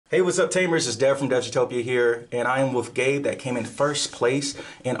Hey, what's up, Tamers? It's Dev from DevsUtopia here, and I am with Gabe that came in first place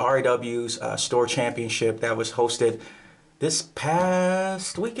in RIW's store championship that was hosted this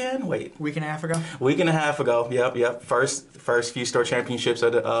past weekend. Week and a half ago. Week and a half ago. Yep. First few store championships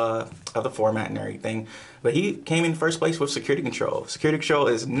of the format and everything. But he came in first place with security control. Security control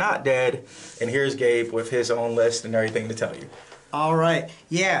is not dead, and here's Gabe with his own list and everything to tell you. All right.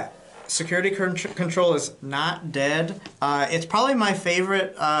 Yeah. Security control is not dead. It's probably my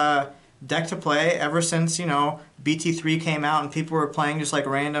favorite deck to play ever since, BT3 came out and people were playing just like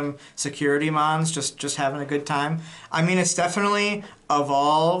random security mons, just having a good time. I mean, it's definitely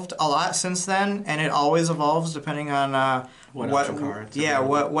evolved a lot since then, and it always evolves depending on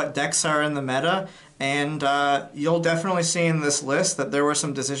what decks are in the meta. And you'll definitely see in this list that there were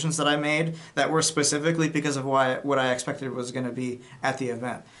some decisions that I made that were specifically because of what I expected was going to be at the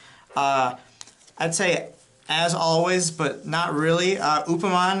event. I'd say, as always, but not really.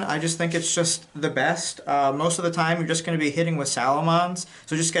 Upamon, I just think it's just the best. Most of the time, you're just going to be hitting with Salamons,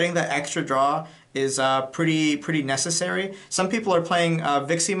 so just getting that extra draw is pretty necessary. Some people are playing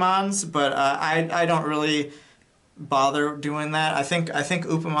Viximons, but I don't really bother doing that. I think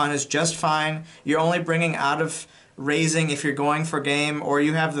Upamon is just fine. You're only bringing out of raising if you're going for game, or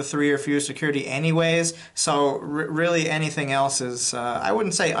you have the 3 or fewer security anyways, so really anything else is, I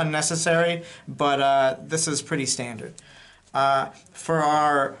wouldn't say unnecessary, but this is pretty standard. For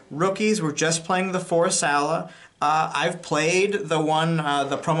our rookies, we're just playing the 4 Sala. I've played the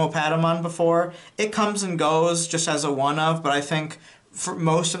promo Patamon before. It comes and goes just as a one-of, but I think for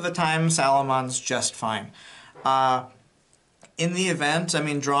most of the time, Salamon's just fine. In the event, I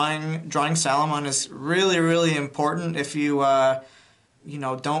mean, drawing Salamon is really important. If you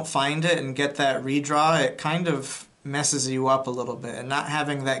don't find it and get that redraw, it kind of messes you up a little bit. And not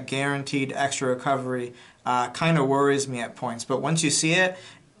having that guaranteed extra recovery kind of worries me at points. But once you see it,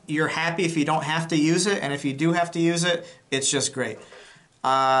 you're happy if you don't have to use it, and if you do have to use it, it's just great.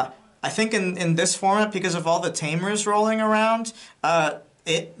 I think in this format, because of all the tamers rolling around,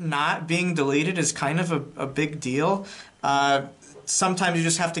 it not being deleted is kind of a big deal. Sometimes you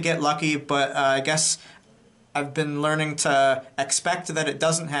just have to get lucky, but I guess I've been learning to expect that it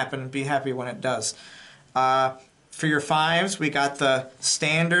doesn't happen and be happy when it does. For your 5s, we got the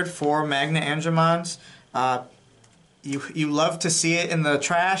standard 4 Magna Angemons. You love to see it in the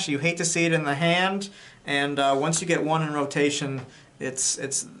trash, you hate to see it in the hand, and once you get 1 in rotation,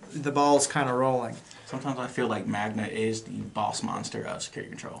 the ball's kind of rolling. Sometimes I feel like Magna is the boss monster of security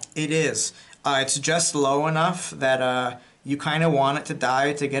control. It is. It's just low enough that you kind of want it to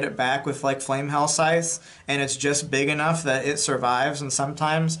die to get it back with like Flame Hell Scythe, and it's just big enough that it survives, and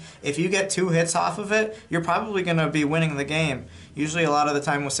sometimes if you get 2 hits off of it, you're probably going to be winning the game. Usually a lot of the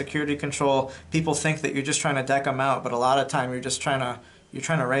time with security control, people think that you're just trying to deck them out, but a lot of the time you're just trying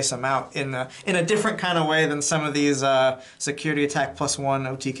to race them out in a different kind of way than some of these security attack +1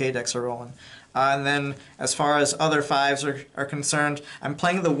 OTK decks are rolling. And then as far as other 5s are concerned, I'm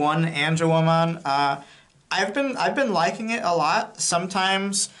playing the 1 Angewomon. I've been liking it a lot.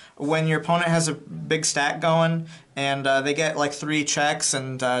 Sometimes when your opponent has a big stack going and they get like 3 checks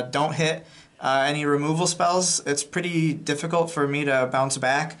and don't hit any removal spells, it's pretty difficult for me to bounce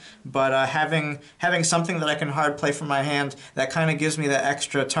back. But having something that I can hard play from my hand that kind of gives me that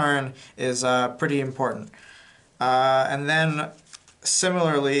extra turn is pretty important. And then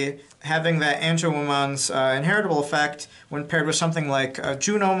similarly, having that Angewomon's inheritable effect when paired with something like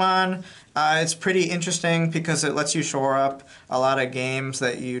Junomon, it's pretty interesting because it lets you shore up a lot of games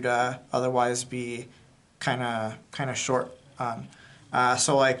that you'd otherwise be kind of short on.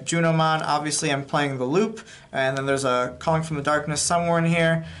 So like Junomon, obviously I'm playing the loop, and then there's a Calling from the Darkness somewhere in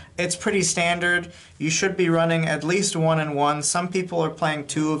here. It's pretty standard. You should be running at least 1 and 1. Some people are playing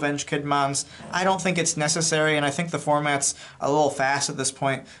 2 Avenged Kidmons. I don't think it's necessary, and I think the format's a little fast at this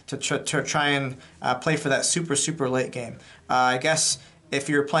point to try and play for that super late game. I guess if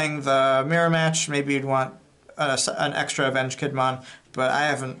you're playing the mirror match, maybe you'd want an extra Avenged Kidmon, but I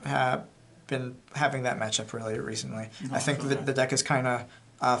haven't been having that matchup really recently. I think the deck has kind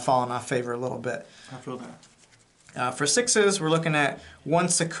of fallen off favor a little bit. I feel that. For 6s, we're looking at 1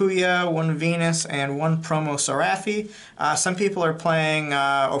 Sakuya, 1 Venus, and 1 Promo Serafi. Some people are playing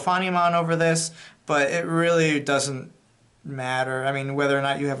Ophanimon over this, but it really doesn't matter. I mean, whether or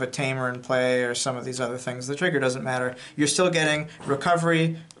not you have a Tamer in play or some of these other things, the trigger doesn't matter. You're still getting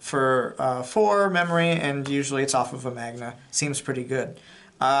recovery for 4 memory, and usually it's off of a Magna. Seems pretty good.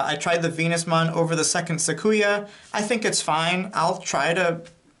 I tried the Venusmon over the 2nd Sakuya. I think it's fine. I'll try to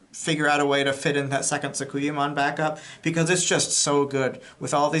figure out a way to fit in that 2nd Sakuyamon backup because it's just so good.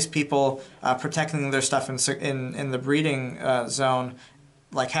 With all these people protecting their stuff in the breeding zone,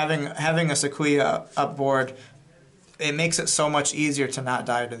 like having a Sakuya up board, it makes it so much easier to not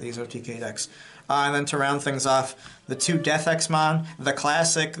die to these OTK decks. And then to round things off, the 2 Death X-Mon, the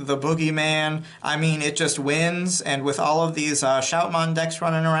classic, the Boogeyman. I mean, it just wins. And with all of these Shoutmon decks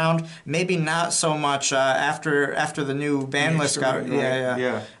running around, maybe not so much after the new ban list got... Right.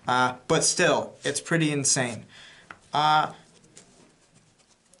 Yeah. But still, it's pretty insane. I'd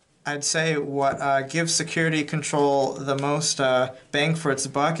say what gives security control the most bang for its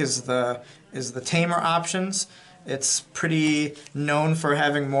buck is the tamer options. It's pretty known for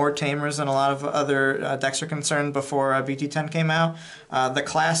having more tamers than a lot of other decks are concerned before BT10 came out. The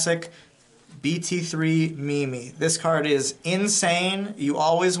classic BT3 Mimi. This card is insane. You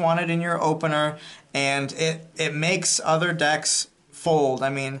always want it in your opener, and it makes other decks fold.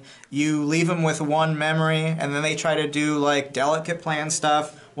 I mean, you leave them with 1 memory, and then they try to do like delicate plan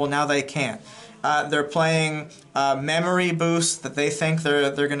stuff. Well, now they can't. They're playing memory boosts that they think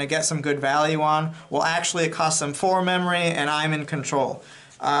they're going to get some good value on. Well, actually, it costs them 4 memory, and I'm in control.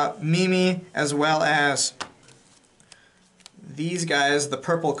 Mimi, as well as these guys, the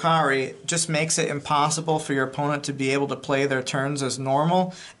purple Kari, just makes it impossible for your opponent to be able to play their turns as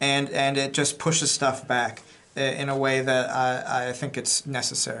normal, and it just pushes stuff back in a way that I think it's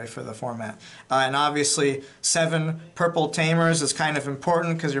necessary for the format. And obviously, 7 purple tamers is kind of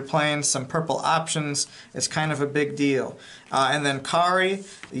important because you're playing some purple options. It's kind of a big deal. And then Kari,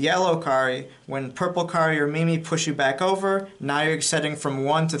 yellow Kari, when purple Kari or Mimi push you back over, now you're setting from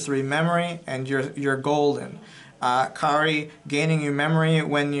 1 to 3 memory, and you're golden. Kari gaining you memory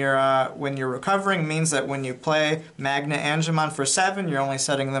when you're recovering means that when you play Magna Angemon for 7, you're only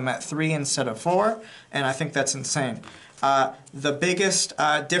setting them at 3 instead of 4, and I think that's insane. The biggest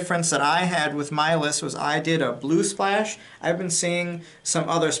difference that I had with my list was I did a blue splash. I've been seeing some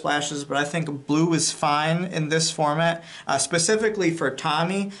other splashes, but I think blue is fine in this format. Specifically for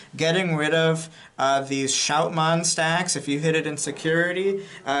Tommy, getting rid of these Shoutmon stacks, if you hit it in security,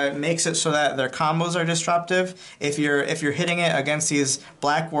 makes it so that their combos are disruptive. If you're hitting it against these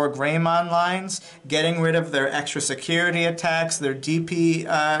Black War Greymon lines, getting rid of their extra security attacks, their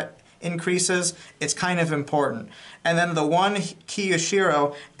DP increases, it's kind of important. And then the one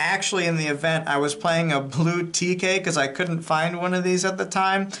Kiyoshiro, actually in the event, I was playing a blue TK because I couldn't find one of these at the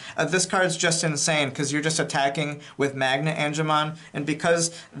time. This card's just insane because you're just attacking with Magna Angemon, and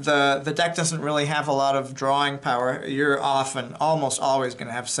because the deck doesn't really have a lot of drawing power, you're often, almost always going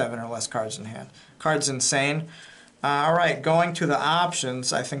to have 7 or less cards in hand. Card's insane. Alright, going to the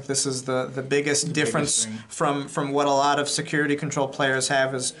options, I think this is the biggest difference from what a lot of security control players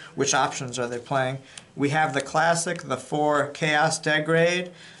have is which options are they playing. We have the classic, the 4 Chaos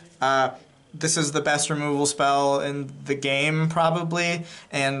Degrade. This is the best removal spell in the game, probably,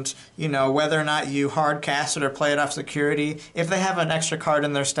 and, you know, whether or not you hard cast it or play it off security, if they have an extra card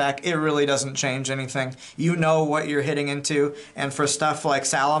in their stack, it really doesn't change anything. You know what you're hitting into, and for stuff like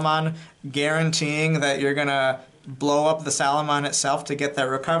Salamon, guaranteeing that you're going to blow up the Salamon itself to get that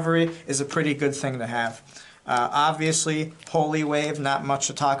recovery is a pretty good thing to have. Obviously, Holy Wave, not much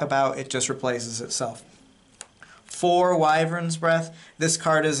to talk about, it just replaces itself. 4 Wyvern's Breath. This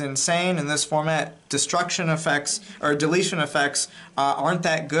card is insane. In this format, destruction effects, or deletion effects, aren't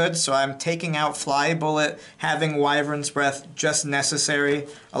that good, so I'm taking out Fly Bullet, having Wyvern's Breath just necessary,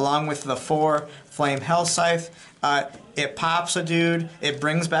 along with the 4 Flame Hell Scythe. It pops a dude, it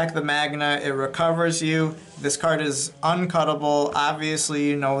brings back the Magna, it recovers you. This card is uncuttable, obviously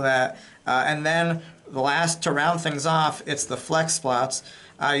you know that. And then the last, to round things off, it's the Flex Splots.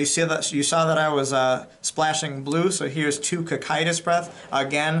 You saw that I was splashing blue, so here's 2 Cocytus Breath.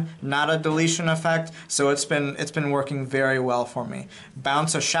 Again, not a deletion effect, so it's been working very well for me.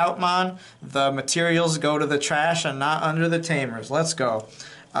 Bounce a Shoutmon, the materials go to the trash and not under the tamers. Let's go.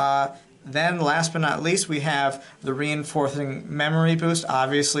 Then, last but not least, we have the Reinforcing Memory Boost.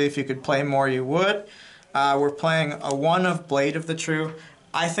 Obviously, if you could play more, you would. We're playing a 1 of Blade of the True.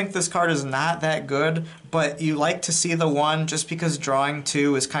 I think this card is not that good, but you like to see the 1 just because drawing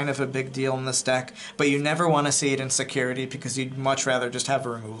 2 is kind of a big deal in this deck, but you never want to see it in security because you'd much rather just have a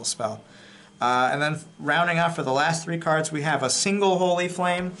removal spell. And then rounding off for the last 3 cards, we have a single Holy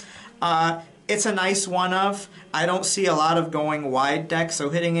Flame. It's a nice 1 of. I don't see a lot of going wide decks, so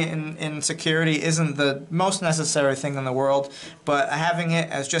hitting it in security isn't the most necessary thing in the world, but having it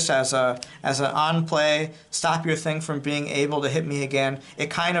as just as an on-play, stop your thing from being able to hit me again, it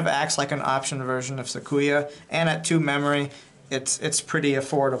kind of acts like an option version of Sakuya, and at 2 memory, it's pretty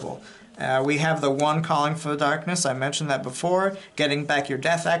affordable. We have the 1 Calling for the Darkness, I mentioned that before. Getting back your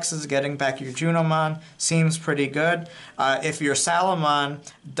Death X's, getting back your Junomon seems pretty good. If your Salamon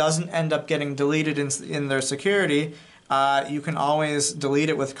doesn't end up getting deleted in their security, you can always delete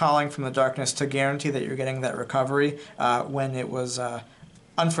it with Calling from the Darkness to guarantee that you're getting that recovery when it was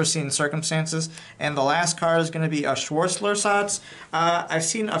unforeseen circumstances. And the last card is going to be a Schwarzlersatz. I've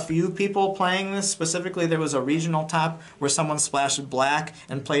seen a few people playing this. Specifically, there was a regional top where someone splashed black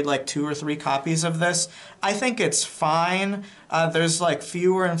and played like 2 or 3 copies of this. I think it's fine. There's like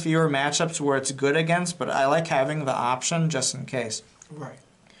fewer and fewer matchups where it's good against, but I like having the option just in case. Right.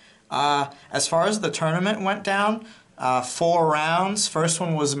 As far as the tournament went down, 4 rounds. First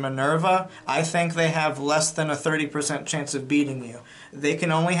one was Minerva. I think they have less than a 30% chance of beating you. They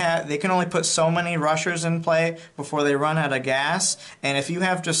can only put so many rushers in play before they run out of gas, and if you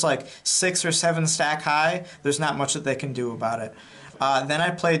have just like 6 or 7 stack high, there's not much that they can do about it. Then I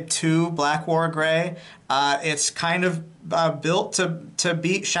played 2 Black War Gray. It's kind of built to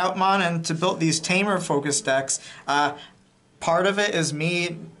beat Shoutmon and to build these tamer focused decks. Part of it is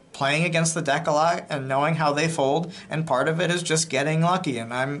me playing against the deck a lot and knowing how they fold, and part of it is just getting lucky.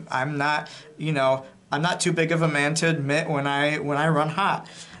 And I'm not, you know, I'm not too big of a man to admit when I run hot.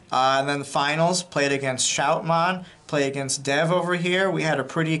 And then the finals, played against Shoutmon, played against Dev over here. We had a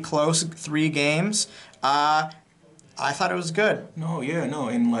pretty close 3 games. I thought it was good. No, yeah, no,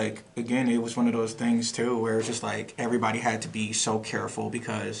 and like again, it was one of those things too where it's just like everybody had to be so careful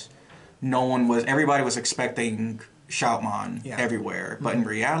because everybody was expecting Shoutmon everywhere, but in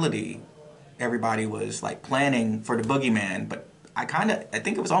reality, everybody was like planning for the boogeyman. But I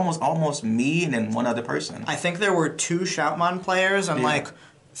think it was almost me and then one other person. I think there were 2 Shoutmon players and like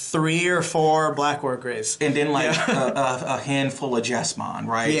 3 or 4 Black War Grays, and then like a handful of Jessmon,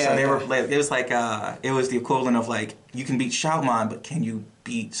 right? Yeah, so they were like, it was like it was the equivalent of like you can beat Shoutmon, but can you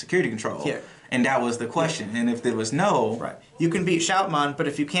beat Security Control? Yeah. And that was the question. And if there was no... Right. You can beat Shoutmon, but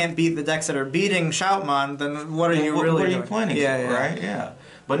if you can't beat the decks that are beating Shoutmon, then what are you really doing? What are you planning for, right? Yeah.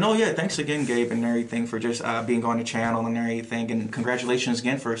 But no, yeah, thanks again, Gabe, and everything for just being on the channel and everything. And congratulations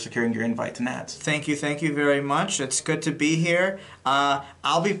again for securing your invite to Nats. Thank you very much. It's good to be here.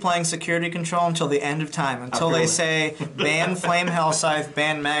 I'll be playing Security Control until the end of time, until they say ban Flame Hellscythe,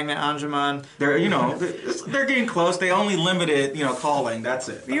 ban Magnet Angemon. They're getting close. They only limited, Calling. That's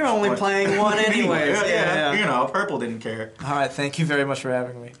it. You're only playing one anyways. Yeah. Purple didn't care. All right, thank you very much for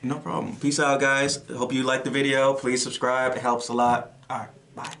having me. No problem. Peace out, guys. Hope you liked the video. Please subscribe. It helps a lot. All right,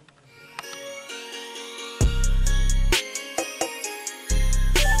 bye.